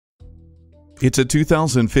It's a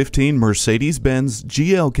 2015 Mercedes-Benz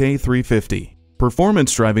GLK350.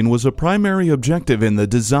 Performance driving was a primary objective in the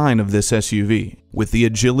design of this SUV, with the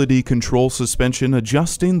agility control suspension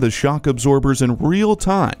adjusting the shock absorbers in real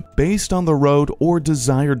time based on the road or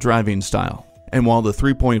desired driving style. And while the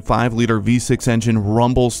 3.5-liter V6 engine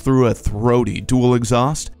rumbles through a throaty dual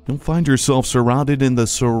exhaust, you'll find yourself surrounded in the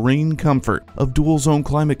serene comfort of dual-zone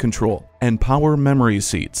climate control and power memory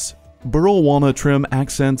seats. Burl Walnut trim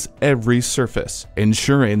accents every surface,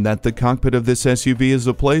 ensuring that the cockpit of this SUV is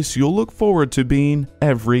a place you'll look forward to being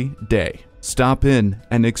every day. Stop in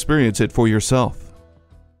and experience it for yourself.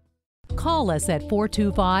 Call us at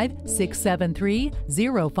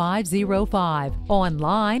 425-673-0505,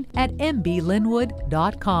 online at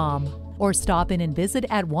mblynnwood.com, or stop in and visit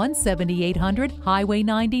at 17800 Highway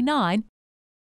 99,